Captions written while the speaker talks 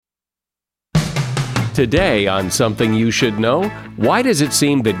Today on Something You Should Know, why does it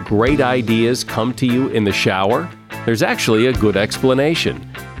seem that great ideas come to you in the shower? There's actually a good explanation.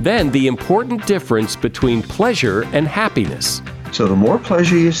 Then the important difference between pleasure and happiness. So the more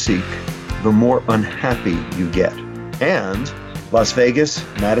pleasure you seek, the more unhappy you get. And Las Vegas,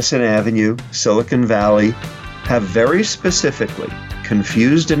 Madison Avenue, Silicon Valley have very specifically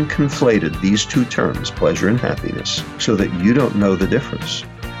confused and conflated these two terms, pleasure and happiness, so that you don't know the difference.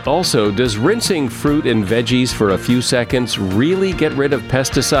 Also, does rinsing fruit and veggies for a few seconds really get rid of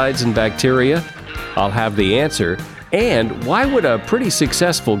pesticides and bacteria? I'll have the answer. And why would a pretty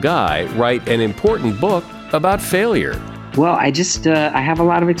successful guy write an important book about failure? Well, I have a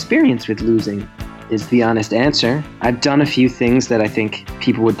lot of experience with losing, is the honest answer. I've done a few things that I think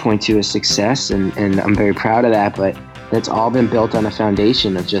people would point to as success, and I'm very proud of that, but that's all been built on a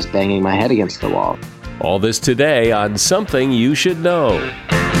foundation of just banging my head against the wall. All this today on Something You Should Know.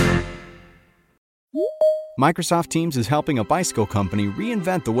 Microsoft Teams is helping a bicycle company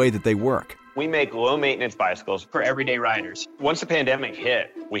reinvent the way that they work. We make low-maintenance bicycles for everyday riders. Once the pandemic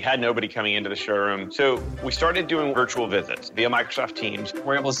hit, we had nobody coming into the showroom, so we started doing virtual visits via Microsoft Teams.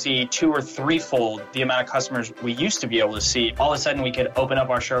 We're able to see 2 or 3-fold the amount of customers we used to be able to see. All of a sudden, we could open up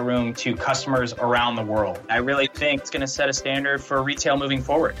our showroom to customers around the world. I really think it's going to set a standard for retail moving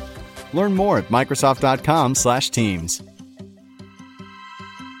forward. Learn more at Microsoft.com/Teams.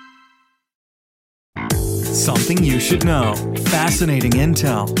 Something you should know. Fascinating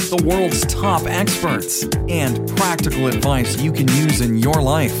intel, the world's top experts, and practical advice you can use in your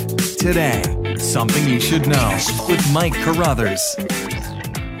life. Today, Something You Should Know with Mike Carruthers.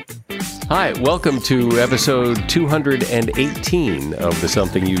 Hi, welcome to episode 218 of the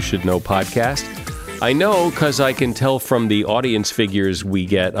Something You Should Know podcast. I know because I can tell from the audience figures we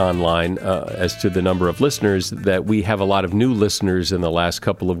get online as to the number of listeners that we have a lot of new listeners in the last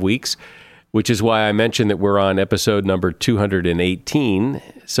couple of weeks, which is why I mentioned that we're on episode number 218.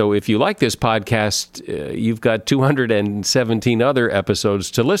 So if you like this podcast, you've got 217 other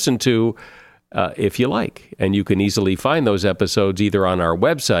episodes to listen to if you like. And you can easily find those episodes either on our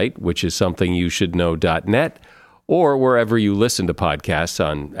website, which is somethingyoushouldknow.net, or wherever you listen to podcasts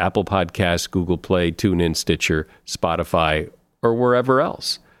on Apple Podcasts, Google Play, TuneIn, Stitcher, Spotify, or wherever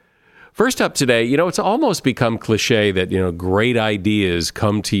else. First up today, it's almost become cliche that, great ideas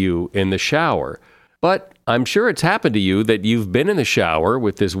come to you in the shower. But I'm sure it's happened to you that you've been in the shower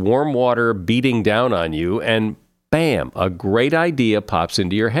with this warm water beating down on you and bam, a great idea pops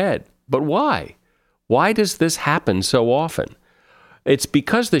into your head. But why? Why does this happen so often? It's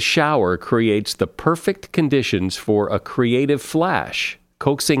because the shower creates the perfect conditions for a creative flash,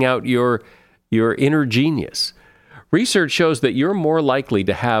 coaxing out your inner genius. Research shows that you're more likely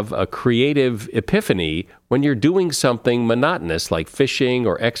to have a creative epiphany when you're doing something monotonous like fishing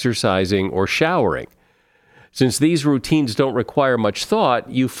or exercising or showering. Since these routines don't require much thought,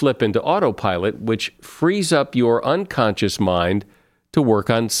 you flip into autopilot, which frees up your unconscious mind to work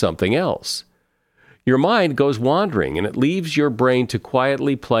on something else. Your mind goes wandering, and it leaves your brain to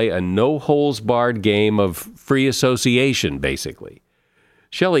quietly play a no-holds-barred game of free association, basically.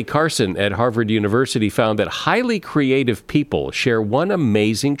 Shelley Carson at Harvard University found that highly creative people share one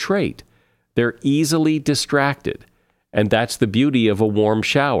amazing trait. They're easily distracted. And that's the beauty of a warm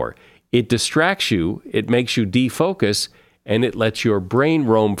shower. It distracts you, it makes you defocus, and it lets your brain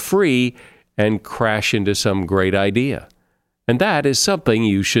roam free and crash into some great idea. And that is something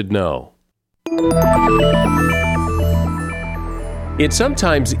you should know. It's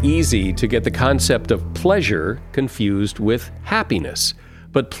sometimes easy to get the concept of pleasure confused with happiness.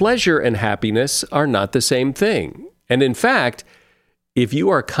 But pleasure and happiness are not the same thing. And in fact, if you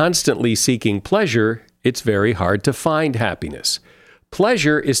are constantly seeking pleasure, it's very hard to find happiness.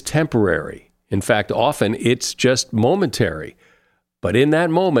 Pleasure is temporary. In fact, often it's just momentary. But in that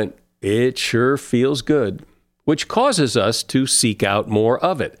moment, it sure feels good, which causes us to seek out more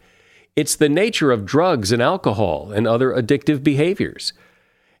of it. It's the nature of drugs and alcohol and other addictive behaviors.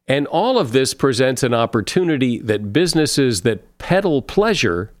 And all of this presents an opportunity that businesses that peddle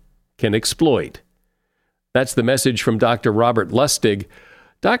pleasure can exploit. That's the message from Dr. Robert Lustig.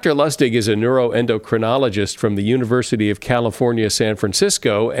 Dr. Lustig is a neuroendocrinologist from the University of California, San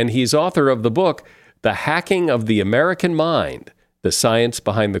Francisco, and he's author of the book, The Hacking of the American Mind, the Science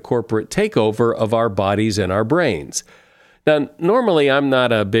Behind the Corporate Takeover of Our Bodies and Our Brains. Now, normally I'm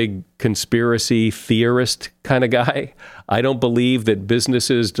not a big conspiracy theorist kind of guy. I don't believe that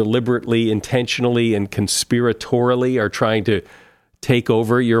businesses deliberately, intentionally, and conspiratorially are trying to take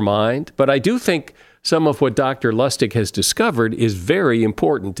over your mind. But I do think some of what Dr. Lustig has discovered is very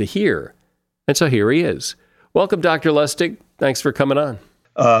important to hear. And so here he is. Welcome, Dr. Lustig. Thanks for coming on.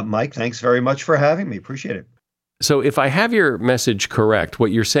 Mike, thanks very much for having me. Appreciate it. So if I have your message correct,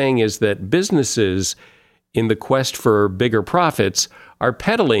 what you're saying is that businesses in the quest for bigger profits are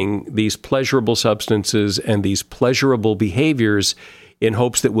peddling these pleasurable substances and these pleasurable behaviors in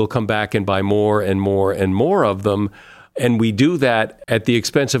hopes that we'll come back and buy more and more and more of them. And we do that at the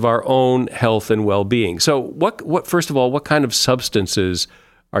expense of our own health and well-being. So what first of all, what kind of substances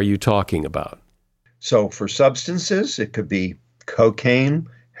are you talking about? So for substances, it could be cocaine,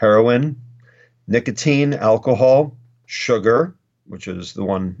 heroin, nicotine, alcohol, sugar, which is the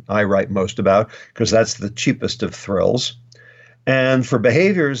one I write most about because that's the cheapest of thrills. And for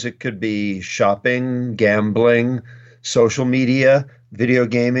behaviors, it could be shopping, gambling, social media, video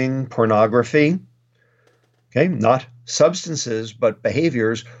gaming, pornography. Okay, not substances, but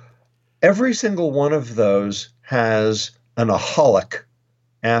behaviors. Every single one of those has an aholic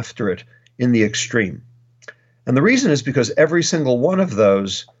after it in the extreme. And the reason is because every single one of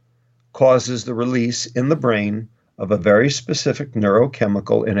those causes the release in the brain of a very specific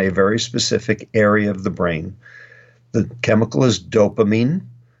neurochemical in a very specific area of the brain. The chemical is dopamine.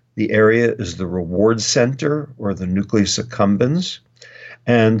 The area is the reward center or the nucleus accumbens.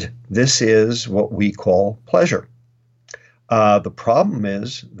 And this is what we call pleasure. The problem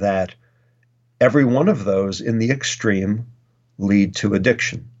is that every one of those in the extreme lead to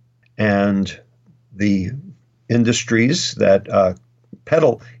addiction. And the industries that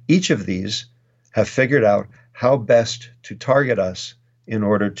peddle each of these have figured out how best to target us in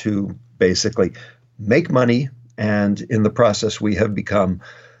order to basically make money. And in the process, we have become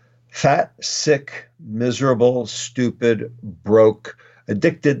fat, sick, miserable, stupid, broke,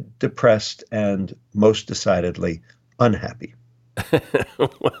 addicted, depressed, and most decidedly unhappy.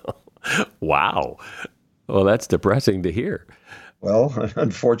 Wow. Well, that's depressing to hear. Well,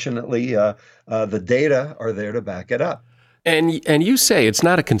 unfortunately, the data are there to back it up. And you say it's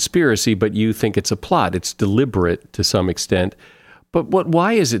not a conspiracy, but you think it's a plot. It's deliberate to some extent. But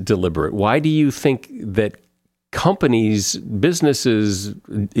why is it deliberate? Why do you think that companies, businesses,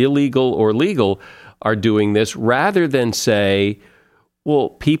 illegal or legal, are doing this rather than say, well,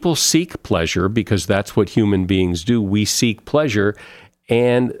 people seek pleasure because that's what human beings do. We seek pleasure.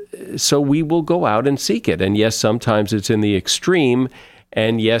 And so we will go out and seek it. And yes, sometimes it's in the extreme.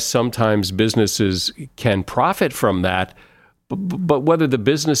 And yes, sometimes businesses can profit from that. But whether the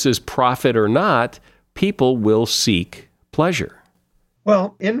businesses profit or not, people will seek pleasure.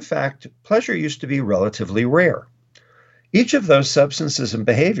 Well, in fact, pleasure used to be relatively rare. Each of those substances and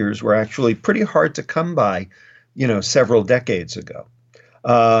behaviors were actually pretty hard to come by, several decades ago.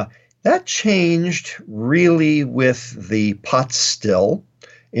 That changed really with the pot still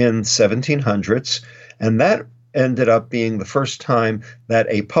in 1700s, and that ended up being the first time that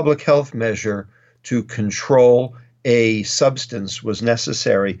a public health measure to control a substance was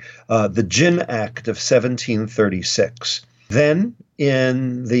necessary, the Gin Act of 1736. Then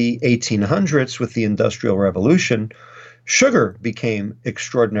in the 1800s, with the Industrial Revolution, sugar became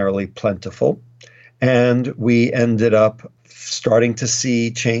extraordinarily plentiful, and we ended up starting to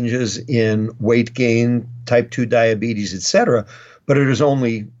see changes in weight gain, type 2 diabetes, etc. But it has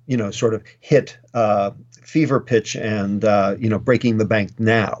only, sort of hit fever pitch and, breaking the bank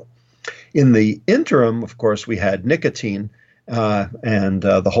now. In the interim, of course, we had nicotine and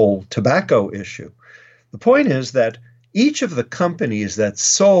the whole tobacco issue. The point is that each of the companies that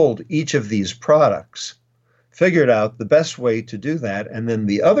sold each of these products figured out the best way to do that. And then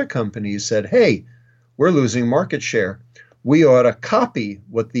the other companies said, hey, we're losing market share. We ought to copy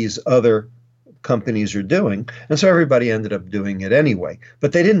what these other companies are doing. And so everybody ended up doing it anyway.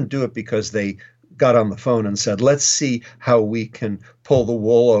 But they didn't do it because they got on the phone and said, let's see how we can pull the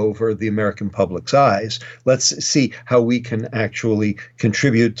wool over the American public's eyes. Let's see how we can actually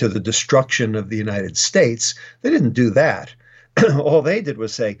contribute to the destruction of the United States. They didn't do that. All they did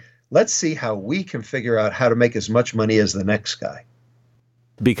was say, let's see how we can figure out how to make as much money as the next guy.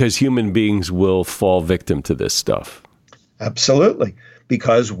 Because human beings will fall victim to this stuff. Absolutely.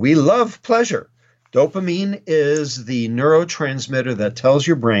 Because we love pleasure. Dopamine is the neurotransmitter that tells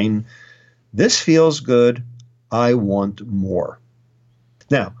your brain, this feels good, I want more.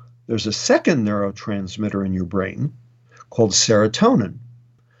 Now, there's a second neurotransmitter in your brain called serotonin.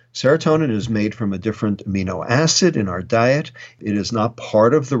 Serotonin is made from a different amino acid in our diet. It is not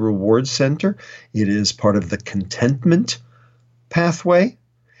part of the reward center. It is part of the contentment pathway.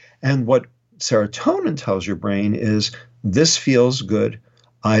 And what serotonin tells your brain is, this feels good,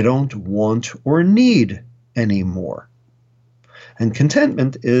 I don't want or need any more. And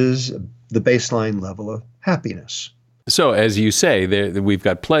contentment is the baseline level of happiness. So, as you say, we've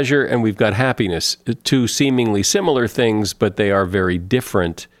got pleasure and we've got happiness, two seemingly similar things, but they are very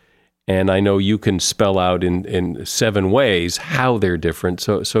different. And I know you can spell out in 7 ways how they're different.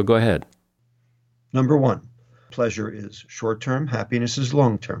 So go ahead. Number 1, pleasure is short-term, happiness is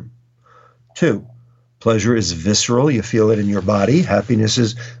long-term. 2, pleasure is visceral, you feel it in your body. Happiness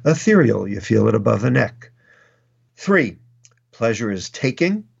is ethereal, you feel it above the neck. 3, pleasure is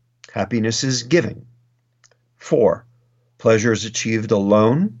taking, happiness is giving. 4, pleasure is achieved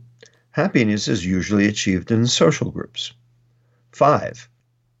alone. Happiness is usually achieved in social groups. 5,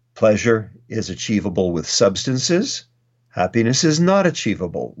 pleasure is achievable with substances. Happiness is not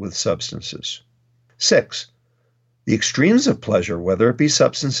achievable with substances. 6, the extremes of pleasure, whether it be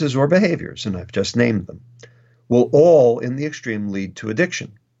substances or behaviors, and I've just named them, will all in the extreme lead to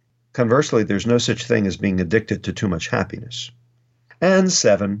addiction. Conversely, there's no such thing as being addicted to too much happiness. And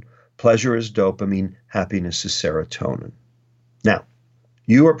 7, pleasure is dopamine, happiness is serotonin. Now,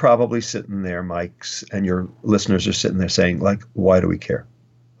 you are probably sitting there, Mike, and your listeners are sitting there saying, like, why do we care?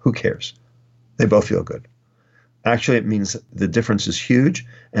 Who cares? They both feel good. Actually, it means the difference is huge,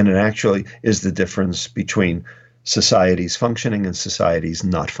 and it actually is the difference between societies functioning and societies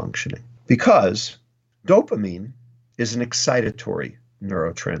not functioning. Because dopamine is an excitatory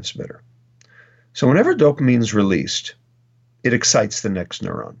neurotransmitter. So whenever dopamine is released, it excites the next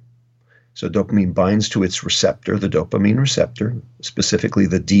neuron. So dopamine binds to its receptor, the dopamine receptor, specifically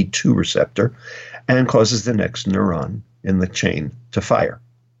the D2 receptor, and causes the next neuron in the chain to fire.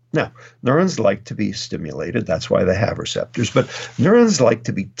 Now, neurons like to be stimulated. That's why they have receptors. But neurons like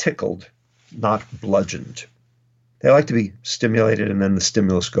to be tickled, not bludgeoned. They like to be stimulated and then the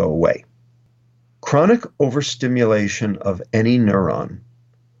stimulus go away. Chronic overstimulation of any neuron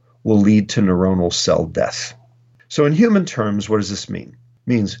will lead to neuronal cell death. So in human terms, what does this mean? It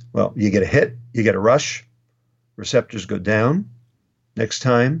means, well, you get a hit, you get a rush, receptors go down. Next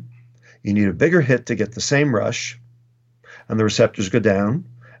time, you need a bigger hit to get the same rush, and the receptors go down.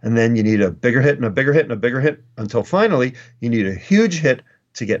 And then you need a bigger hit and a bigger hit and a bigger hit until finally you need a huge hit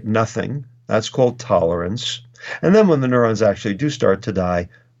to get nothing. That's called tolerance. And then when the neurons actually do start to die,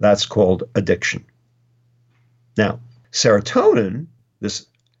 that's called addiction. Now, serotonin, this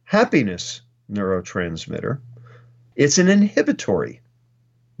happiness neurotransmitter, it's an inhibitory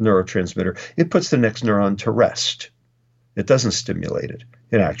neurotransmitter. It puts the next neuron to rest. It doesn't stimulate it.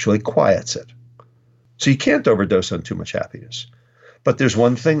 It actually quiets it. So you can't overdose on too much happiness. But there's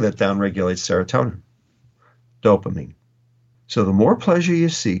one thing that downregulates serotonin, dopamine. So the more pleasure you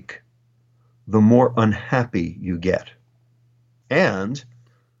seek, the more unhappy you get. And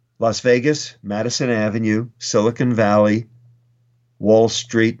Las Vegas, Madison Avenue, Silicon Valley, Wall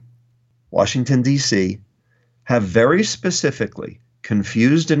Street, Washington, D.C., have very specifically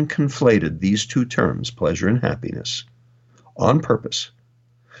confused and conflated these two terms, pleasure and happiness, on purpose,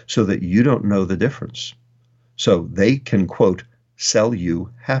 so that you don't know the difference. So they can, quote, sell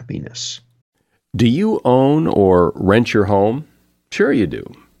you happiness. Do you own or rent your home? Sure you do.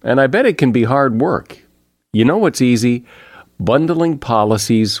 And I bet it can be hard work. You know what's easy? Bundling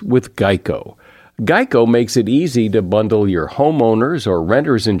policies with Geico. Geico makes it easy to bundle your homeowners or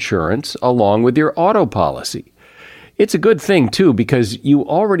renters insurance along with your auto policy. It's a good thing, too, because you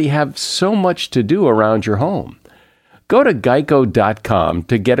already have so much to do around your home. Go to geico.com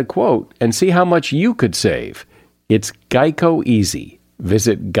to get a quote and see how much you could save. It's Geico Easy.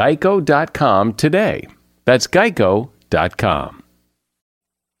 Visit geico.com today. That's geico.com.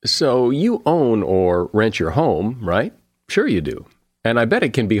 So you own or rent your home, right? Sure you do. And I bet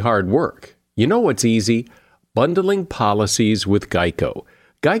it can be hard work. You know what's easy? Bundling policies with Geico.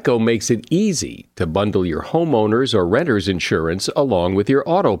 Geico makes it easy to bundle your homeowners or renters insurance along with your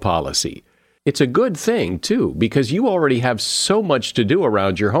auto policy. It's a good thing, too, because you already have so much to do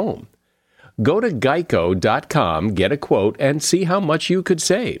around your home. Go to geico.com, get a quote, and see how much you could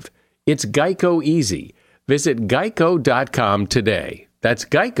save. It's Geico Easy. Visit geico.com today. That's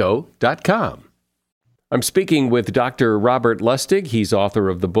geico.com. I'm speaking with Dr. Robert Lustig. He's author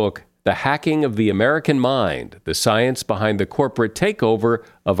of the book, The Hacking of the American Mind, The Science Behind the Corporate Takeover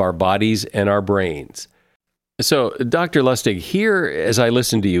of Our Bodies and Our Brains. So, Dr. Lustig, here, as I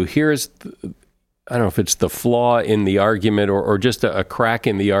listen to you, here's, I don't know if it's the flaw in the argument or just a crack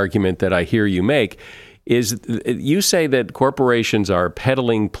in the argument that I hear you make, is you say that corporations are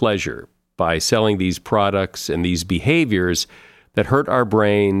peddling pleasure by selling these products and these behaviors that hurt our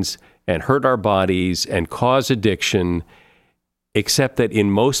brains and hurt our bodies and cause addiction, except that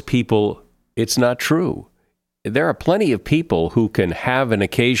in most people, it's not true. There are plenty of people who can have an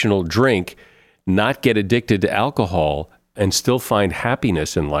occasional drink, not get addicted to alcohol, and still find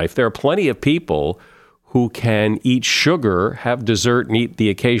happiness in life. There are plenty of people who can eat sugar, have dessert, and eat the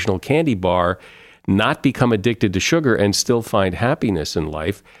occasional candy bar, not become addicted to sugar, and still find happiness in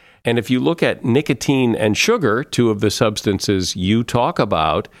life. And if you look at nicotine and sugar, two of the substances you talk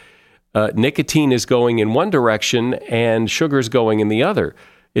about, nicotine is going in one direction and sugar is going in the other.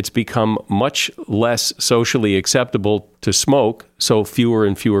 It's become much less socially acceptable to smoke, so fewer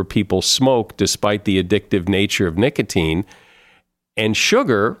and fewer people smoke despite the addictive nature of nicotine. And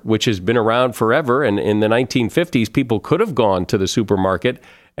sugar, which has been around forever, and in the 1950s, people could have gone to the supermarket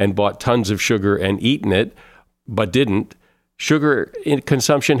and bought tons of sugar and eaten it, but didn't. Sugar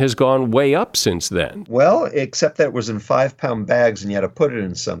consumption has gone way up since then. Well, except that it was in 5-pound bags and you had to put it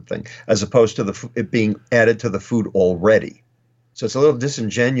in something, as opposed to it being added to the food already. So it's a little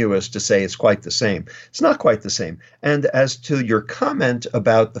disingenuous to say it's quite the same. It's not quite the same. And as to your comment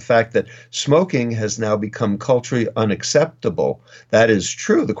about the fact that smoking has now become culturally unacceptable, that is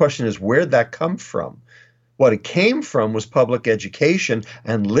true. The question is, where'd that come from? What it came from was public education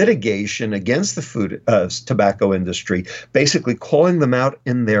and litigation against the tobacco industry, basically calling them out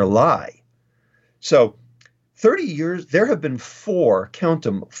in their lie. So 30 years, there have been count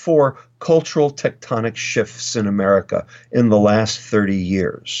them, four cultural tectonic shifts in America in the last 30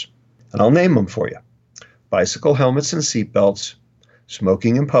 years. And I'll name them for you. Bicycle helmets and seatbelts,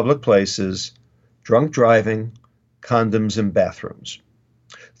 smoking in public places, drunk driving, condoms in bathrooms.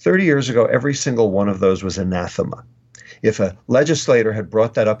 30 years ago, every single one of those was anathema. If a legislator had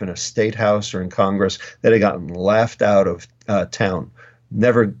brought that up in a state house or in Congress, they'd have gotten laughed out of town,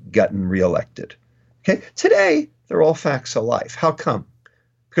 never gotten reelected. Okay, today, they're all facts of life. How come?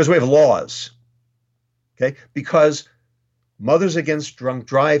 Because we have laws. Okay, because Mothers Against Drunk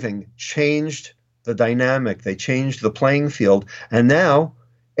Driving changed the dynamic. They changed the playing field. And now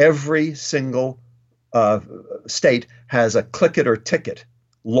every single state has a click it or ticket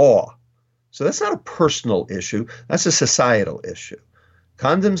law. So that's not a personal issue. That's a societal issue.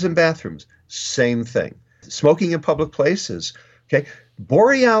 Condoms in bathrooms, same thing. Smoking in public places. Okay,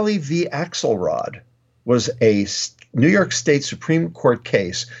 Boreali v. Axelrod was a New York State Supreme Court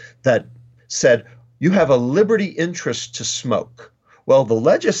case that said you have a liberty interest to smoke. Well, the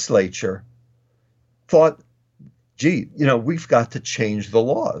legislature thought, gee, we've got to change the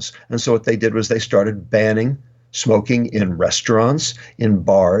laws. And so what they did was they started banning smoking in restaurants, in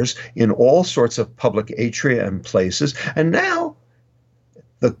bars, in all sorts of public atria and places. And now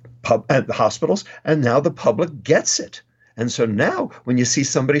the hospitals, and now the public gets it. And so now when you see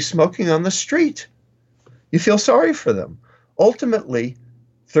somebody smoking on the street, you feel sorry for them. Ultimately,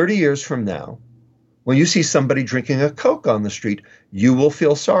 30 years from now, when you see somebody drinking a Coke on the street, you will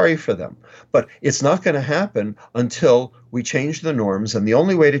feel sorry for them. But it's not going to happen until we change the norms. And the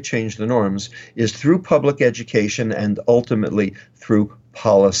only way to change the norms is through public education and ultimately through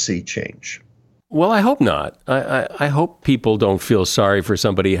policy change. Well, I hope not. I hope people don't feel sorry for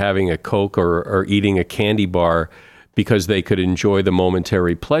somebody having a Coke or eating a candy bar because they could enjoy the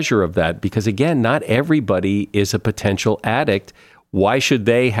momentary pleasure of that. Because again, not everybody is a potential addict. Why should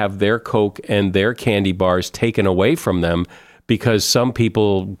they have their Coke and their candy bars taken away from them because some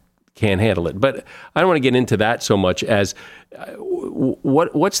people can't handle it? But I don't want to get into that so much as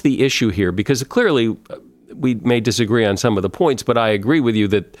what's the issue here? Because clearly we may disagree on some of the points, but I agree with you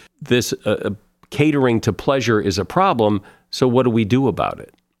that this catering to pleasure is a problem. So what do we do about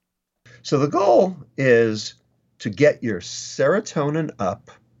it? So the goal is to get your serotonin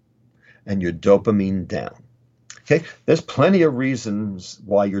up and your dopamine down. Okay, there's plenty of reasons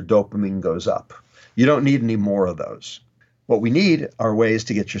why your dopamine goes up. You don't need any more of those. What we need are ways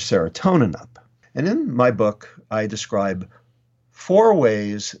to get your serotonin up. And in my book, I describe 4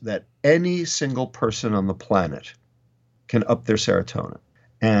 ways that any single person on the planet can up their serotonin.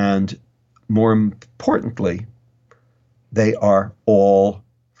 And more importantly, they are all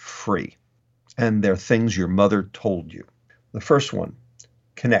free. And they're things your mother told you. The first one,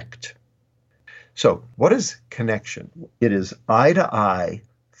 connect. So what is connection? It is eye-to-eye,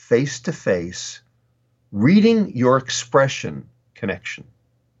 face-to-face, reading your expression connection.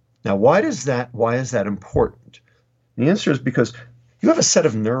 Now, why is that important? The answer is because you have a set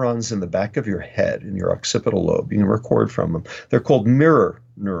of neurons in the back of your head, in your occipital lobe. You can record from them. They're called mirror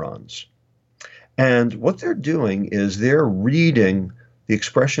neurons. And what they're doing is they're reading the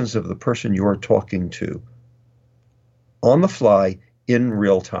expressions of the person you're talking to on the fly in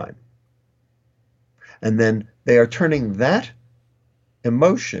real time. And then they are turning that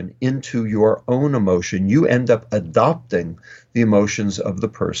emotion into your own emotion. You end up adopting the emotions of the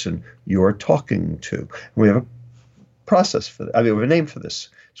person you're talking to. And we have a process for that. We have a name for this.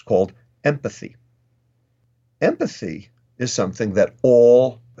 It's called empathy. Empathy is something that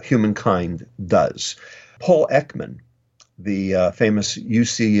all humankind does. Paul Ekman, the famous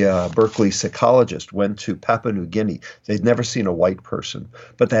UC Berkeley psychologist, went to Papua New Guinea. They'd never seen a white person,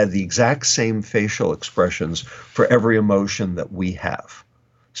 but they had the exact same facial expressions for every emotion that we have.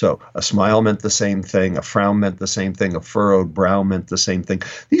 So a smile meant the same thing, a frown meant the same thing, a furrowed brow meant the same thing.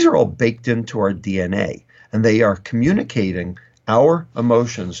 These are all baked into our DNA, and they are communicating our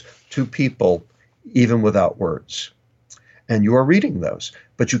emotions to people even without words. And you are reading those,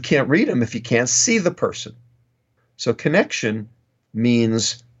 but you can't read them if you can't see the person. So connection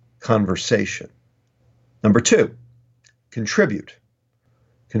means conversation. Number 2, contribute.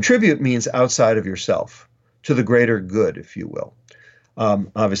 Contribute means outside of yourself, to the greater good, if you will.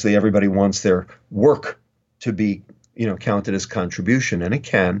 Obviously, everybody wants their work to be, counted as contribution, and it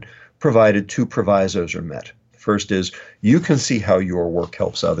can, provided 2 provisos are met. First is you can see how your work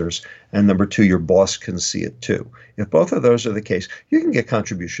helps others, and number 2, your boss can see it too. If both of those are the case, you can get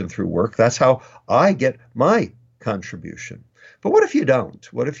contribution through work. That's how I get my contribution. But what if you don't?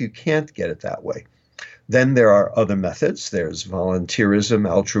 What if you can't get it that way? Then there are other methods. There's volunteerism,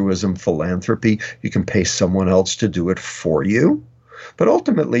 altruism, philanthropy. You can pay someone else to do it for you. But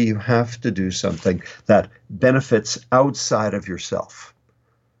ultimately, you have to do something that benefits outside of yourself.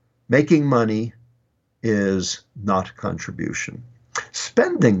 Making money is not contribution.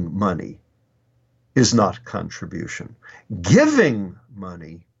 Spending money is not contribution. Giving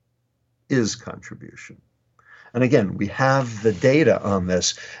money is contribution. And again, we have the data on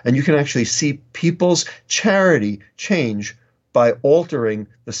this, and you can actually see people's charity change by altering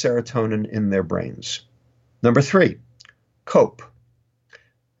the serotonin in their brains. Number 3, cope.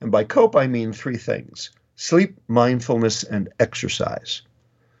 And by cope, I mean 3 things: sleep, mindfulness, and exercise.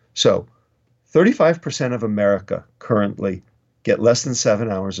 So 35% of America currently get less than 7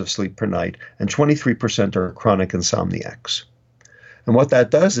 hours of sleep per night, and 23% are chronic insomniacs. And what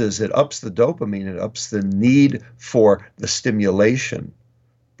that does is it ups the dopamine, it ups the need for the stimulation,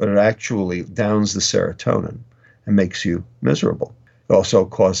 but it actually downs the serotonin and makes you miserable. It also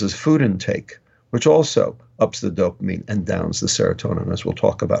causes food intake, which also ups the dopamine and downs the serotonin, as we'll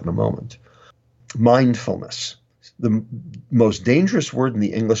talk about in a moment. Mindfulness. The most dangerous word in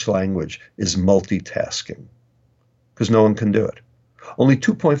the English language is multitasking, because no one can do it. Only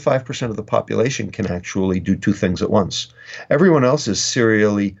 2.5% of the population can actually do 2 things at once. Everyone else is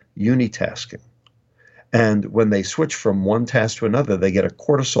serially unitasking. And when they switch from one task to another, they get a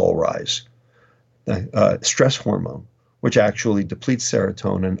cortisol rise, stress hormone, which actually depletes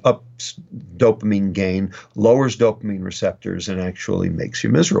serotonin, ups dopamine gain, lowers dopamine receptors, and actually makes you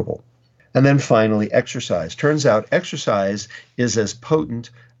miserable. And then finally, exercise. Turns out exercise is as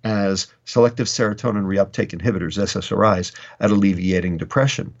potent as selective serotonin reuptake inhibitors, SSRIs, at alleviating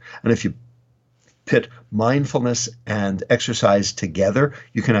depression. And if you pit mindfulness and exercise together,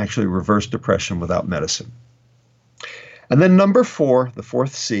 you can actually reverse depression without medicine. And then number 4, the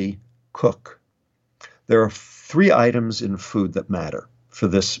 4th C, cook. There are 3 items in food that matter for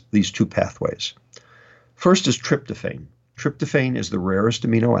these 2 pathways. First is tryptophan. Tryptophan is the rarest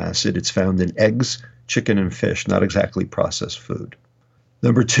amino acid. It's found in eggs, chicken, and fish, not exactly processed food.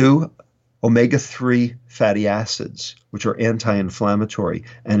 Number 2, omega-3 fatty acids, which are anti-inflammatory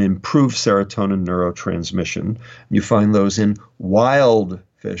and improve serotonin neurotransmission. You find those in wild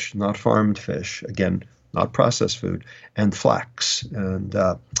fish, not farmed fish, again, not processed food, and flax and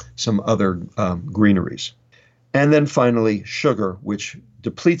some other greeneries. And then finally, sugar, which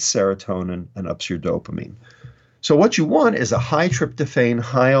depletes serotonin and ups your dopamine. So what you want is a high tryptophan,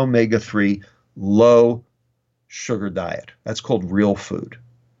 high omega-3, low sugar diet. That's called real food.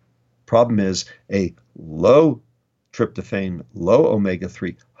 Problem is a low tryptophan, low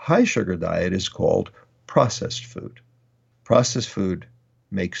omega-3, high sugar diet is called processed food. Processed food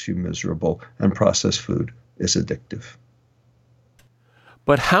makes you miserable, and processed food is addictive.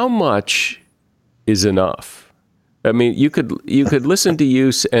 But how much is enough? I mean, you could listen to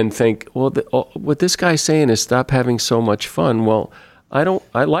you and think, well, what this guy's saying is stop having so much fun. Well, I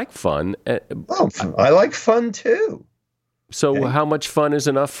like fun. I like fun too. So okay. How much fun is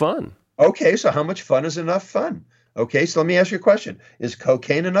enough fun? Okay, so how much fun is enough fun? Okay, so let me ask you a question. Is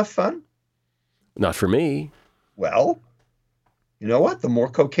cocaine enough fun? Not for me. Well, you know what? The more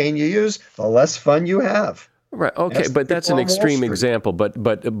cocaine you use, the less fun you have. Right. Okay, but that's an extreme example. But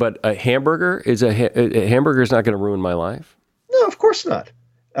a hamburger a hamburger is not going to ruin my life. No, of course not.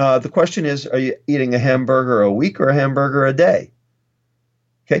 The question is, are you eating a hamburger a week or a hamburger a day?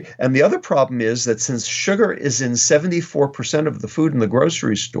 Okay. And the other problem is that since sugar is in 74% of the food in the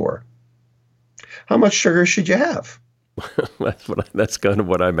grocery store, how much sugar should you have? That's kind of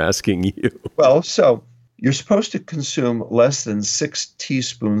what I'm asking you. Well, so you're supposed to consume less than 6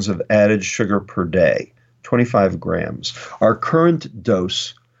 teaspoons of added sugar per day, 25 grams. Our current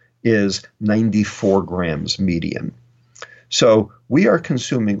dose is 94 grams median. So we are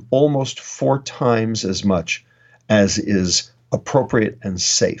consuming almost 4 times as much as is appropriate and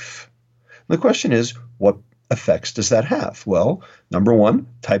safe. The question is, what effects does that have? Well, number 1,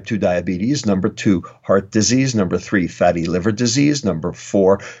 type 2 diabetes. Number 2, heart disease. Number 3, fatty liver disease. Number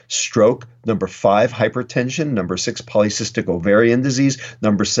 4, stroke. Number 5, hypertension. Number 6, polycystic ovarian disease.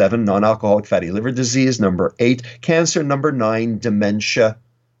 Number 7, non-alcoholic fatty liver disease. Number 8, cancer. Number 9, dementia.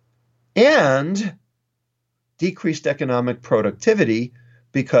 And decreased economic productivity,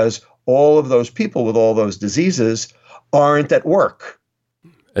 because all of those people with all those diseases aren't at work.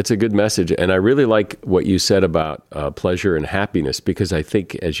 That's a good message. And I really like what you said about pleasure and happiness, because I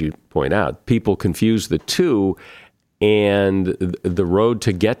think, as you point out, people confuse the two, and the road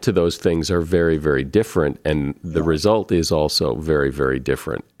to get to those things are very, very different. And the result is also very, very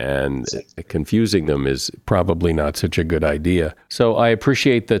different. And confusing them is probably not such a good idea. So I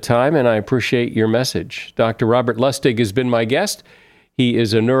appreciate the time, and I appreciate your message. Dr. Robert Lustig has been my guest. He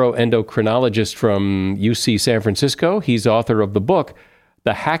is a neuroendocrinologist from UC San Francisco. He's author of the book,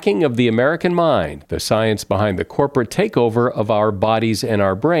 The Hacking of the American Mind, the science behind the corporate takeover of our bodies and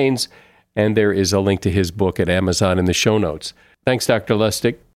our brains. And there is a link to his book at Amazon in the show notes. Thanks, Dr.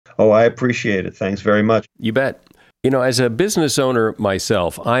 Lustig. Oh, I appreciate it. Thanks very much. You bet. As a business owner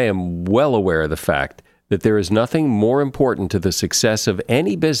myself, I am well aware of the fact that there is nothing more important to the success of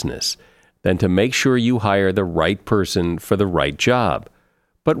any business than to make sure you hire the right person for the right job.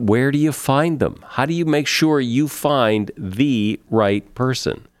 But where do you find them? How do you make sure you find the right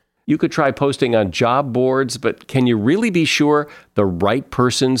person? You could try posting on job boards, but can you really be sure the right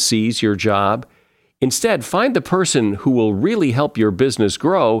person sees your job? Instead, find the person who will really help your business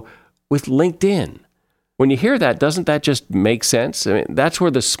grow with LinkedIn. When you hear that, doesn't that just make sense? I mean, that's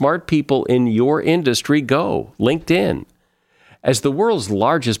where the smart people in your industry go, LinkedIn. As the world's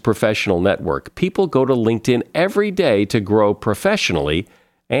largest professional network, people go to LinkedIn every day to grow professionally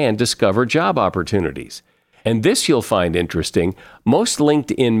and discover job opportunities. And this you'll find interesting. Most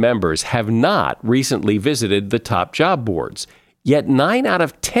LinkedIn members have not recently visited the top job boards, yet 9 out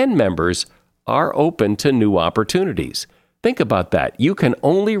of 10 members are open to new opportunities. Think about that. You can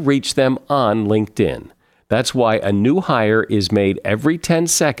only reach them on LinkedIn. That's why a new hire is made every 10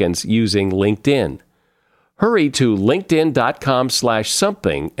 seconds using LinkedIn. Hurry to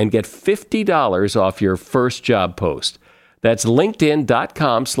linkedin.com/something and get $50 off your first job post. That's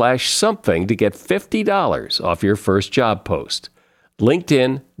linkedin.com/something to get $50 off your first job post.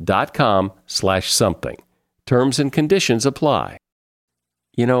 linkedin.com/something. Terms and conditions apply.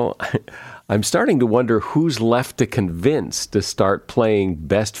 I'm starting to wonder who's left to convince to start playing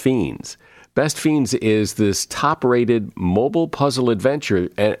Best Fiends. Best Fiends is this top-rated mobile puzzle adventure,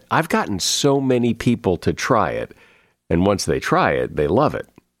 and I've gotten so many people to try it. And once they try it, they love it.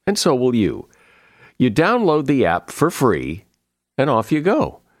 And so will you. You download the app for free, and off you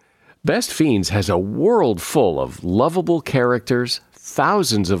go. Best Fiends has a world full of lovable characters,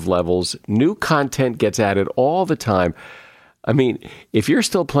 thousands of levels, new content gets added all the time. I mean, if you're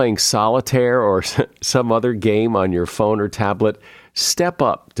still playing solitaire or some other game on your phone or tablet, step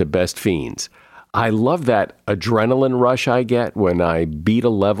up to Best Fiends. I love that adrenaline rush I get when I beat a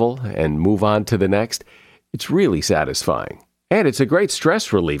level and move on to the next. It's really satisfying. And it's a great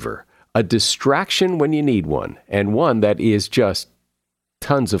stress reliever. A distraction when you need one, and one that is just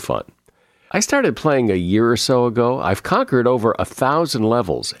tons of fun. I started playing a year or so ago. I've conquered over 1,000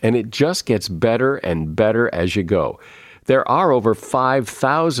 levels, and it just gets better and better as you go. There are over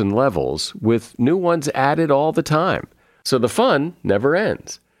 5,000 levels, with new ones added all the time. So the fun never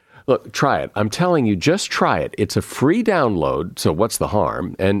ends. Look, try it. I'm telling you, just try it. It's a free download, so what's the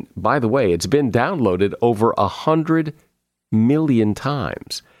harm? And by the way, it's been downloaded over 100 million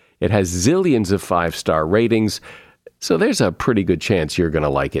times. It has zillions of 5-star ratings, so there's a pretty good chance you're going to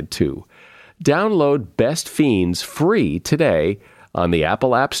like it too. Download Best Fiends free today on the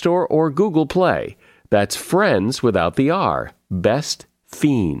Apple App Store or Google Play. That's friends without the R. Best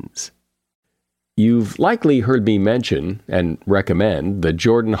Fiends. You've likely heard me mention and recommend the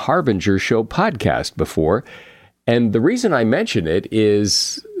Jordan Harbinger Show podcast before. And the reason I mention it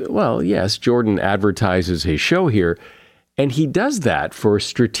is, well, yes, Jordan advertises his show here, and he does that for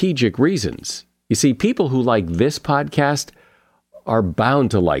strategic reasons. You see, people who like this podcast are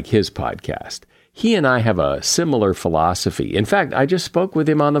bound to like his podcast. He and I have a similar philosophy. In fact, I just spoke with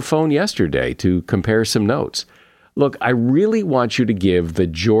him on the phone yesterday to compare some notes. Look, I really want you to give the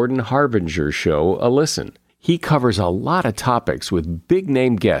Jordan Harbinger Show a listen. He covers a lot of topics with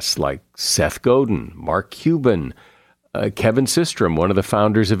big-name guests like Seth Godin, Mark Cuban, Kevin Systrom, one of the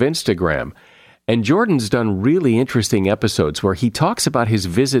founders of Instagram. And Jordan's done really interesting episodes where he talks about his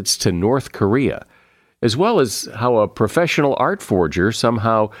visits to North Korea, as well as how a professional art forger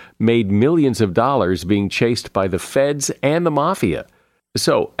somehow made millions of dollars being chased by the feds and the mafia.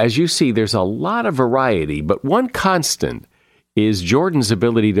 So, as you see, there's a lot of variety, but one constant is Jordan's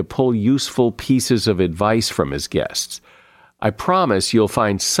ability to pull useful pieces of advice from his guests. I promise you'll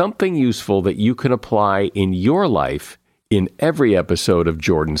find something useful that you can apply in your life in every episode of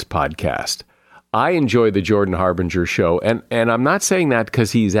Jordan's podcast. I enjoy the Jordan Harbinger Show, and I'm not saying that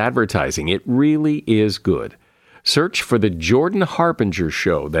because he's advertising. It really is good. Search for the Jordan Harbinger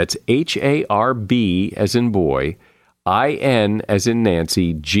Show. That's Harb as in boy, IN as in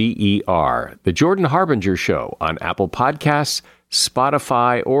Nancy, GER. The Jordan Harbinger Show on Apple Podcasts,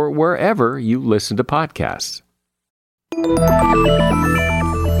 Spotify, or wherever you listen to podcasts.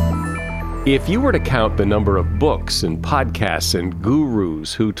 If you were to count the number of books and podcasts and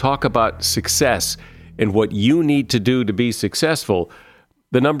gurus who talk about success and what you need to do to be successful,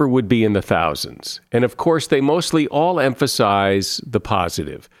 the number would be in the thousands. And of course, they mostly all emphasize the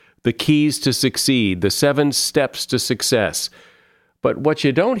positive, the keys to succeed, the 7 steps to success. But what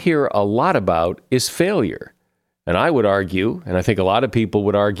you don't hear a lot about is failure. And I would argue, and I think a lot of people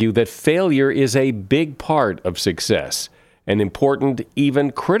would argue, that failure is a big part of success, an important, even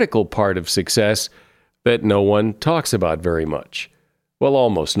critical part of success that no one talks about very much. Well,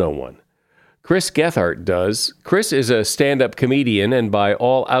 almost no one. Chris Gethard does. Chris is a stand-up comedian and by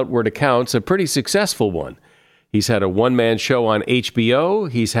all outward accounts, a pretty successful one. He's had a one-man show on HBO.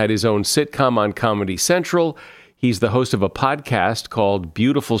 He's had his own sitcom on Comedy Central. He's the host of a podcast called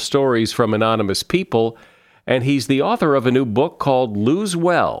Beautiful Stories from Anonymous People. And he's the author of a new book called Lose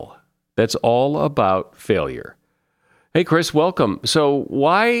Well, that's all about failure. Hey, Chris, welcome. So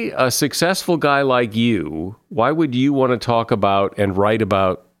why a successful guy like you, why would you want to talk about and write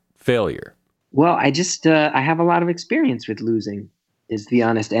about failure? Well, I have a lot of experience with losing, is the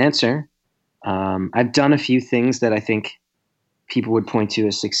honest answer. I've done a few things that I think people would point to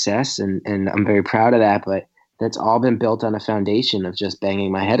as success, and I'm very proud of that, but that's all been built on a foundation of just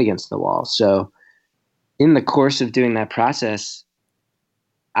banging my head against the wall. So in the course of doing that process,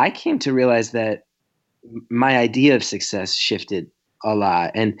 I came to realize that my idea of success shifted a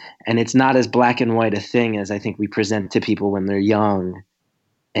lot, and it's not as black and white a thing as I think we present to people when they're young.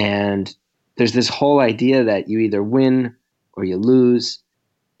 And there's this whole idea that you either win or you lose.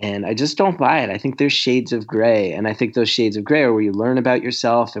 And I just don't buy it. I think there's shades of gray. And I think those shades of gray are where you learn about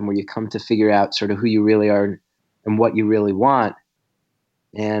yourself and where you come to figure out sort of who you really are and what you really want.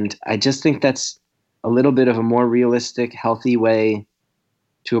 And I just think that's a little bit of a more realistic, healthy way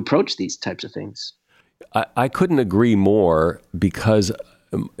to approach these types of things. I couldn't agree more because,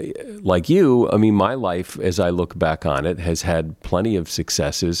 like you, I mean, my life, as I look back on it, has had plenty of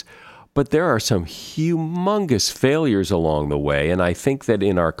successes. But there are some humongous failures along the way. And I think that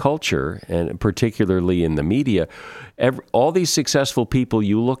in our culture, and particularly in the media, all these successful people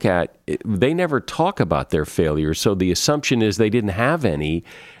you look at, they never talk about their failures. So the assumption is they didn't have any,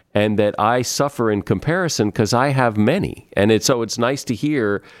 and that I suffer in comparison because I have many. And it's nice to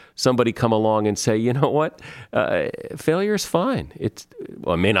hear somebody come along and say, you know what, failure is fine. It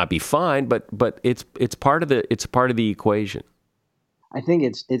may not be fine, but it's part of the equation. I think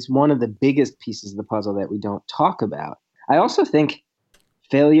it's one of the biggest pieces of the puzzle that we don't talk about. I also think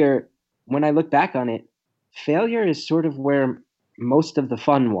failure, when I look back on it, failure is sort of where most of the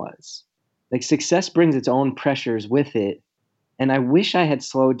fun was. Like, success brings its own pressures with it. And I wish I had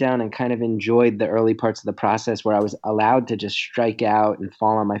slowed down and kind of enjoyed the early parts of the process where I was allowed to just strike out and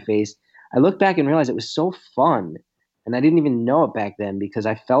fall on my face. I look back and realize it was so fun. And I didn't even know it back then because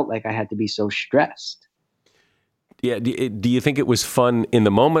I felt like I had to be so stressed. Yeah. Do you think it was fun in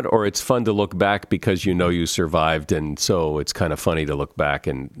the moment, or it's fun to look back because you know you survived, and so it's kind of funny to look back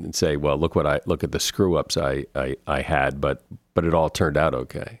and say, well, look at the screw ups I had, but it all turned out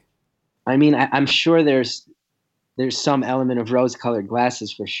okay. I mean, I'm sure there's some element of rose-colored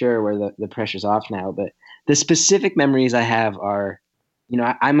glasses for sure, where the pressure's off now. But the specific memories I have are,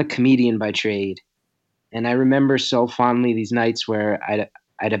 I'm a comedian by trade, and I remember so fondly these nights where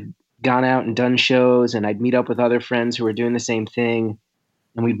I'd have gone out and done shows, and I'd meet up with other friends who were doing the same thing,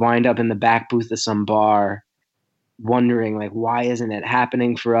 and we'd wind up in the back booth of some bar wondering, like, why isn't it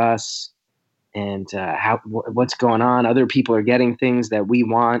happening for us? And what's going on? Other people are getting things that we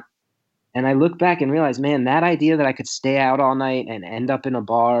want. And I look back and realize, man, that idea that I could stay out all night and end up in a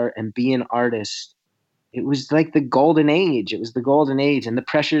bar and be an artist, it was like the golden age. It was the golden age. And the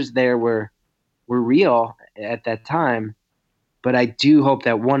pressures there were were real at that time. But I do hope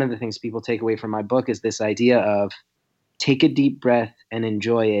that one of the things people take away from my book is this idea of take a deep breath and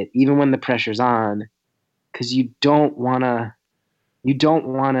enjoy it, even when the pressure's on, because you don't want to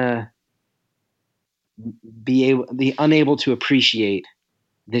be unable to appreciate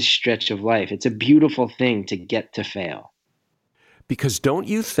this stretch of life. It's a beautiful thing to get to fail. Because don't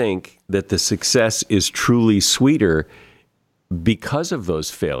you think that the success is truly sweeter because of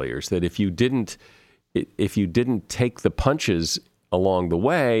those failures? That if you didn't take the punches along the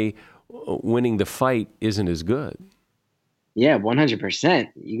way, winning the fight isn't as good. Yeah, 100%.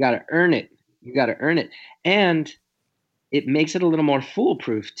 You got to earn it. And it makes it a little more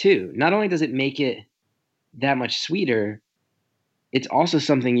foolproof too. Not only does it make it that much sweeter, it's also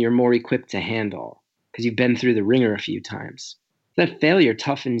something you're more equipped to handle because you've been through the ringer a few times. That failure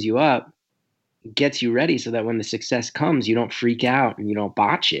toughens you up, gets you ready so that when the success comes, you don't freak out and you don't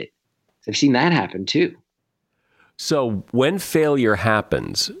botch it. I've seen that happen too. So when failure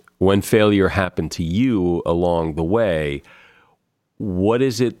happened to you along the way, what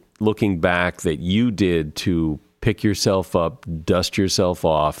is it looking back that you did to pick yourself up, dust yourself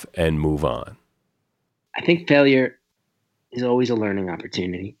off, and move on? I think failure is always a learning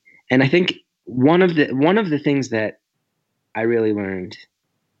opportunity. And I think one of the things that I really learned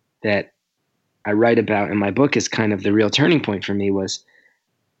that I write about in my book is kind of the real turning point for me was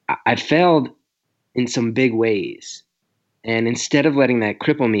I failed in some big ways. And instead of letting that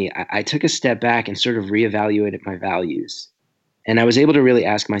cripple me, I took a step back and sort of reevaluated my values. And I was able to really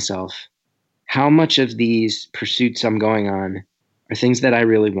ask myself, how much of these pursuits I'm going on are things that I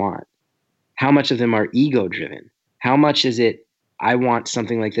really want? How much of them are ego driven? How much is it, I want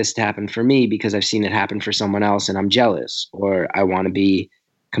something like this to happen for me because I've seen it happen for someone else and I'm jealous, or I want to be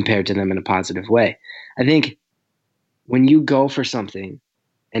compared to them in a positive way? I think when you go for something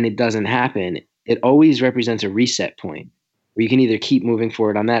and it doesn't happen, it always represents a reset point where you can either keep moving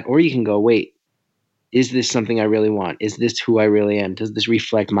forward on that, or you can go, wait, is this something I really want? Is this who I really am? Does this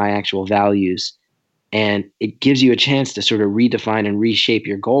reflect my actual values? And it gives you a chance to sort of redefine and reshape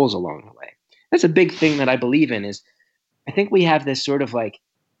your goals along the way. That's a big thing that I believe in is I think we have this sort of like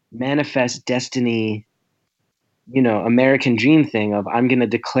manifest destiny, American dream thing of I'm going to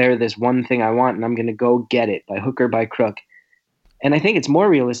declare this one thing I want and I'm going to go get it by hook or by crook. And I think it's more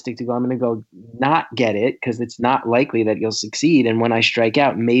realistic to go, I'm going to go not get it because it's not likely that you'll succeed. And when I strike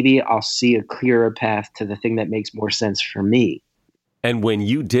out, maybe I'll see a clearer path to the thing that makes more sense for me. And when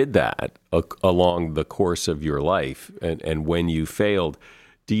you did that along the course of your life and when you failed,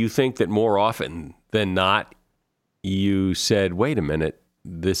 do you think that more often than not, you said, wait a minute,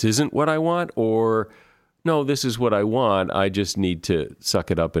 this isn't what I want, or no, this is what I want. I just need to suck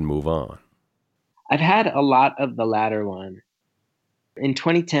it up and move on? I've had a lot of the latter one. In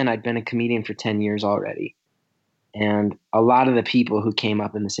 2010, I'd been a comedian for 10 years already. And a lot of the people who came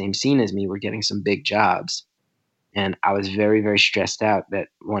up in the same scene as me were getting some big jobs. And I was very, very stressed out that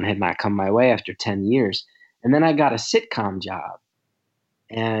one had not come my way after 10 years. And then I got a sitcom job.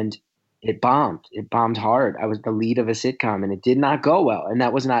 And it bombed. It bombed hard. I was the lead of a sitcom and it did not go well. And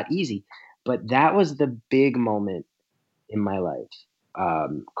that was not easy. But that was the big moment in my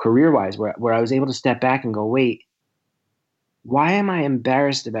life, career-wise, where I was able to step back and go, wait, why am I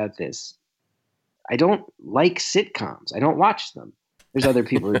embarrassed about this? I don't like sitcoms. I don't watch them. There's other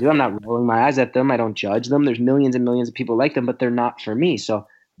people who do. I'm not rolling my eyes at them. I don't judge them. There's millions and millions of people like them, but they're not for me. So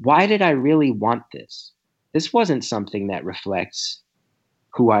why did I really want this? This wasn't something that reflects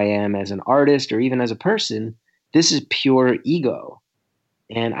who I am as an artist or even as a person. This is pure ego.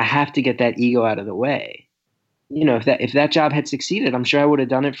 And I have to get that ego out of the way. If that job had succeeded, I'm sure I would have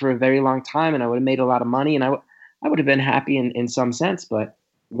done it for a very long time and I would have made a lot of money and I would have been happy in some sense. But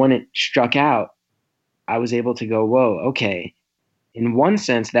when it struck out, I was able to go, whoa, okay. In one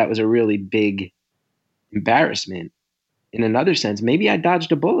sense, that was a really big embarrassment. In another sense, maybe I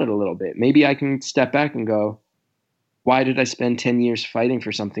dodged a bullet a little bit. Maybe I can step back and go, why did I spend 10 years fighting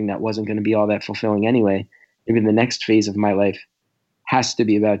for something that wasn't going to be all that fulfilling anyway? Maybe the next phase of my life has to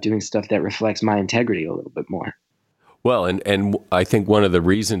be about doing stuff that reflects my integrity a little bit more. Well, and I think one of the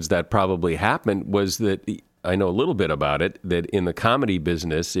reasons that probably happened was that I know a little bit about it, that in the comedy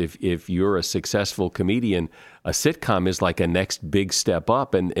business, if you're a successful comedian, a sitcom is like a next big step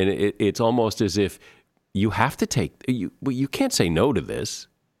up. And it's almost as if you have to you can't say no to this.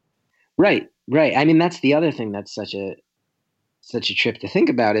 Right. I mean, that's the other thing that's such a trip to think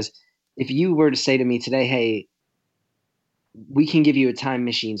about is if you were to say to me today, hey, we can give you a time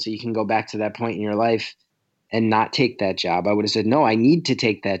machine so you can go back to that point in your life and not take that job. I would have said, no, I need to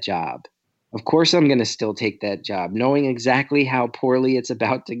take that job. Of course, I'm going to still take that job, knowing exactly how poorly it's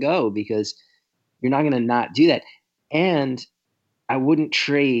about to go, because You're not going to not do that. And I wouldn't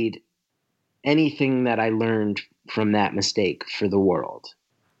trade anything that I learned from that mistake for the world.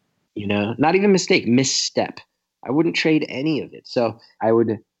 Not even mistake, misstep. I wouldn't trade any of it. So I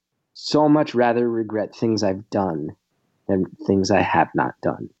would so much rather regret things I've done than things I have not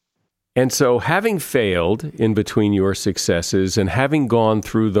done. And so having failed in between your successes and having gone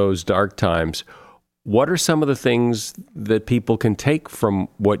through those dark times, what are some of the things that people can take from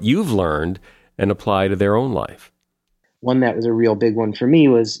what you've learned and apply to their own life? One that was a real big one for me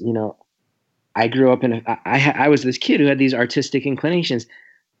was, I grew up I was this kid who had these artistic inclinations.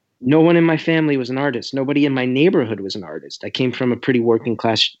 No one in my family was an artist. Nobody in my neighborhood was an artist. I came from a pretty working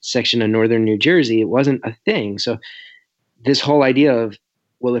class section of northern New Jersey. It wasn't a thing. So this whole idea of,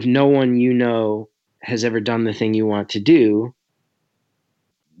 well, if no one has ever done the thing you want to do,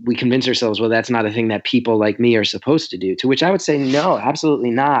 we convince ourselves, well, that's not a thing that people like me are supposed to do. To which I would say, no,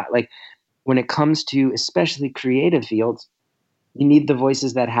 absolutely not. Like when it comes to especially creative fields, you need the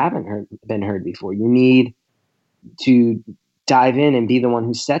voices that haven't been heard before. You need to dive in and be the one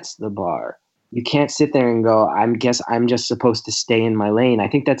who sets the bar. You can't sit there and go, I'm just supposed to stay in my lane. I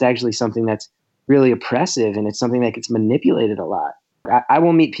think that's actually something that's really oppressive, and it's something that gets manipulated a lot. I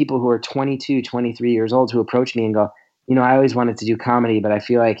will meet people who are 22, 23 years old who approach me and go, I always wanted to do comedy, but I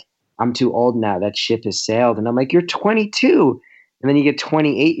feel like I'm too old now. That ship has sailed. And I'm like, you're 22. And then you get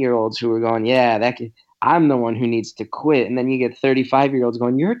 28-year-olds who are going, I'm the one who needs to quit. And then you get 35-year-olds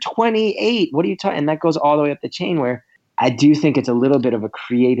going, you're 28. What are you talking? And that goes all the way up the chain, where I do think it's a little bit of a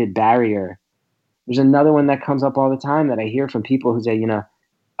created barrier. There's another one that comes up all the time that I hear from people who say,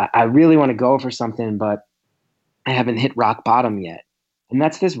 I really want to go for something, but I haven't hit rock bottom yet. And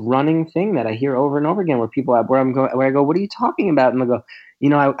that's this running thing that I hear over and over again, where I go, what are you talking about? And they'll go,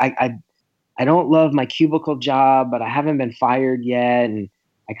 I don't love my cubicle job, but I haven't been fired yet, and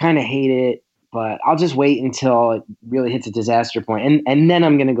I kind of hate it, but I'll just wait until it really hits a disaster point, and then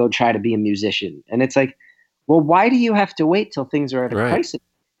I'm going to go try to be a musician. And it's like, well, why do you have to wait till things are at a crisis?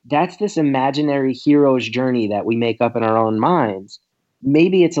 That's this imaginary hero's journey that we make up in our own minds.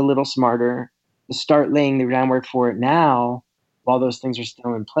 Maybe it's a little smarter to start laying the groundwork for it now while those things are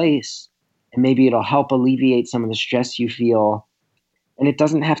still in place. And maybe it'll help alleviate some of the stress you feel. And it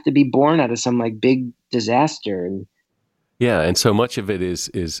doesn't have to be born out of some like big disaster. And so much of it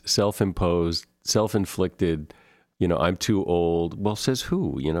is self-imposed, self-inflicted. I'm too old. Well, says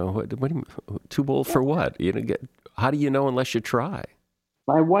who? What do you, too old for what? How do you know unless you try?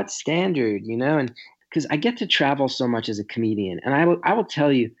 By what standard? And because I get to travel so much as a comedian, and I will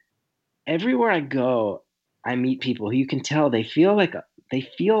tell you, everywhere I go, I meet people who you can tell they feel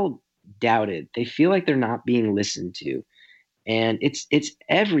doubted. They feel like they're not being listened to, and it's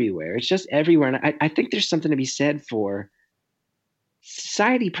everywhere. It's just everywhere, and I think there's something to be said for.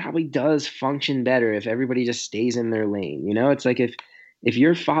 Society probably does function better if everybody just stays in their lane. It's like if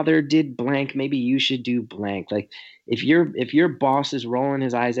your father did blank, maybe you should do blank. Like if your boss is rolling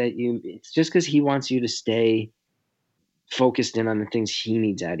his eyes at you, it's just because he wants you to stay focused in on the things he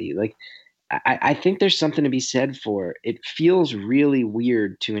needs out of you. Like I think there's something to be said for it. Feels really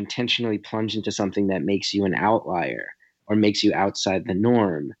weird to intentionally plunge into something that makes you an outlier or makes you outside the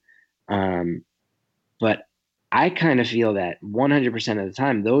norm. But I kind of feel that 100% of the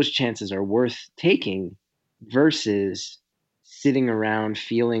time, those chances are worth taking versus sitting around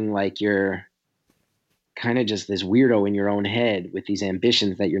feeling like you're kind of just this weirdo in your own head with these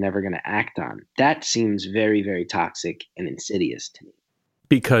ambitions that you're never going to act on. That seems very, very toxic and insidious to me.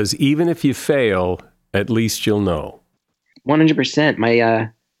 Because even if you fail, at least you'll know. 100%. My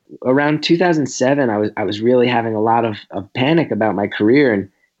around 2007, I was really having a lot of panic about my career, and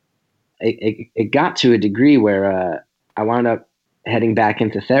it got to a degree where I wound up heading back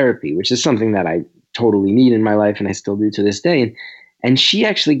into therapy, which is something that I totally need in my life, and I still do to this day. And she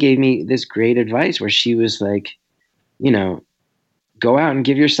actually gave me this great advice where she was like, go out and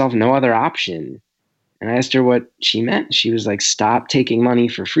give yourself no other option. And I asked her what she meant. She was like, stop taking money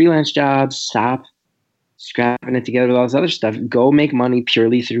for freelance jobs, stop scrapping it together with all this other stuff. Go make money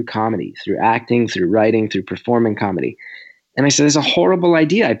purely through comedy, through acting, through writing, through performing comedy. And I said, it's a horrible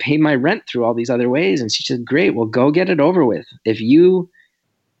idea. I paid my rent through all these other ways. And she said, great, well, go get it over with. If you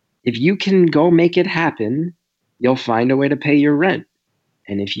can go make it happen, you'll find a way to pay your rent.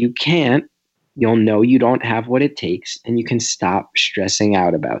 And if you can't, you'll know you don't have what it takes, and you can stop stressing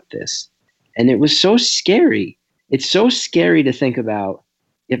out about this. And it was so scary. It's so scary to think about,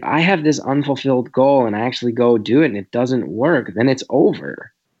 if I have this unfulfilled goal and I actually go do it and it doesn't work, then it's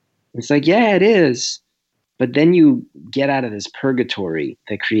over. It's like, yeah, it is. But then you get out of this purgatory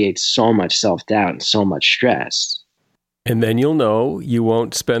that creates so much self-doubt and so much stress. And then you'll know you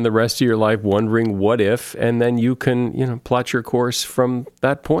won't spend the rest of your life wondering what if, and then you can, plot your course from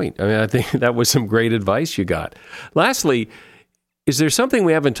that point. I mean, I think that was some great advice you got. Lastly, is there something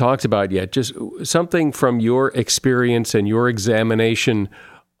we haven't talked about yet? Just something from your experience and your examination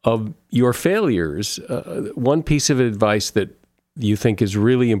of your failures, one piece of advice that you think is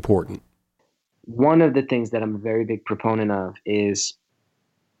really important? One of the things that I'm a very big proponent of is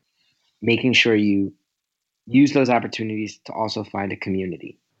making sure you use those opportunities to also find a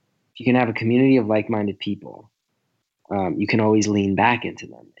community. If you can have a community of like-minded people, you can always lean back into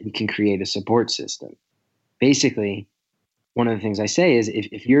them and you can create a support system. Basically, one of the things I say is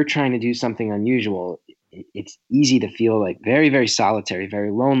if you're trying to do something unusual, it's easy to feel like very, very solitary,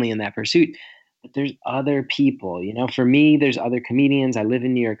 very lonely in that pursuit. But there's other people, for me, there's other comedians. I live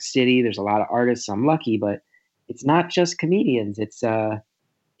in New York City. There's a lot of artists. I'm lucky, but it's not just comedians. It's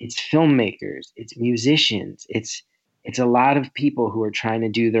filmmakers, it's musicians, it's a lot of people who are trying to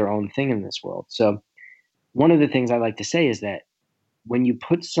do their own thing in this world. So one of the things I like to say is that when you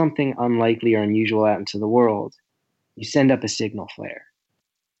put something unlikely or unusual out into the world, you send up a signal flare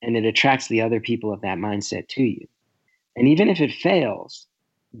and it attracts the other people of that mindset to you. And even if it fails,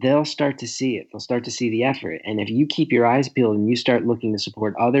 they'll start to see it. They'll start to see the effort. And if you keep your eyes peeled and you start looking to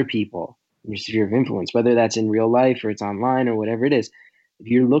support other people in your sphere of influence, whether that's in real life or it's online or whatever it is, if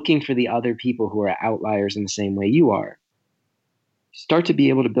you're looking for the other people who are outliers in the same way you are, start to be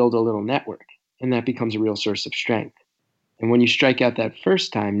able to build a little network, and that becomes a real source of strength. And when you strike out that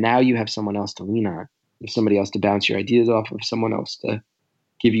first time, now you have someone else to lean on. You have somebody else to bounce your ideas off of, someone else to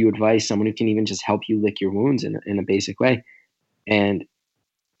give you advice, someone who can even just help you lick your wounds in a basic way. And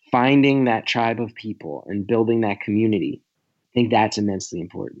finding that tribe of people and building that community, I think that's immensely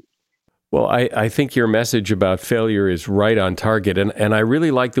important. Well, I think your message about failure is right on target. And I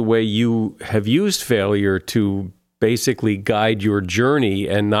really like the way you have used failure to basically guide your journey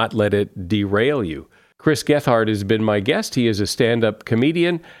and not let it derail you. Chris Gethard has been my guest. He is a stand-up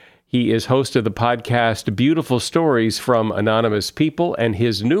comedian. He is host of the podcast Beautiful Stories from Anonymous People, and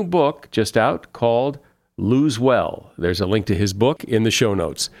his new book just out called Lose Well. There's a link to his book in the show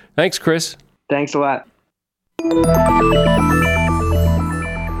notes. Thanks, Chris. Thanks a lot.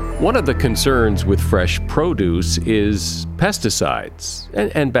 One of the concerns with fresh produce is pesticides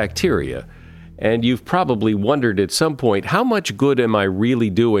and bacteria. And you've probably wondered at some point, how much good am I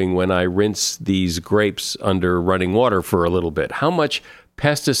really doing when I rinse these grapes under running water for a little bit? How much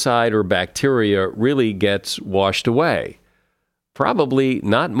pesticide or bacteria really gets washed away? Probably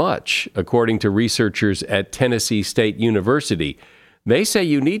not much, according to researchers at Tennessee State University. They say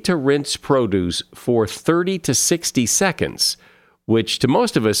you need to rinse produce for 30 to 60 seconds, which to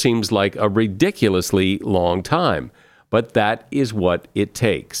most of us seems like a ridiculously long time, but that is what it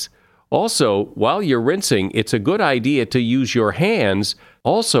takes. Also, while you're rinsing, it's a good idea to use your hands.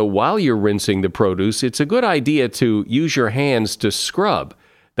 Also, while you're rinsing the produce, it's a good idea to use your hands to scrub.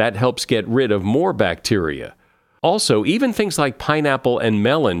 That helps get rid of more bacteria. Also, even things like pineapple and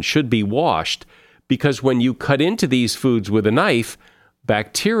melon should be washed, because when you cut into these foods with a knife,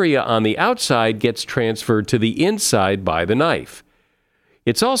 bacteria on the outside gets transferred to the inside by the knife.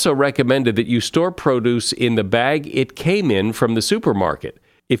 It's also recommended that you store produce in the bag it came in from the supermarket.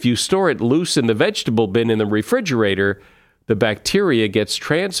 If you store it loose in the vegetable bin in the refrigerator, the bacteria gets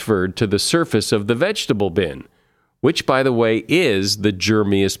transferred to the surface of the vegetable bin, which, by the way, is the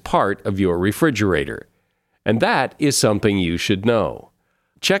germiest part of your refrigerator. And that is something you should know.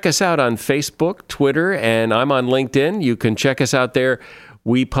 Check us out on Facebook, Twitter, and I'm on LinkedIn. You can check us out there.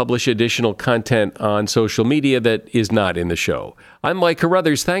 We publish additional content on social media that is not in the show. I'm Mike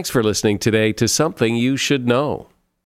Carruthers. Thanks for listening today to Something You Should Know.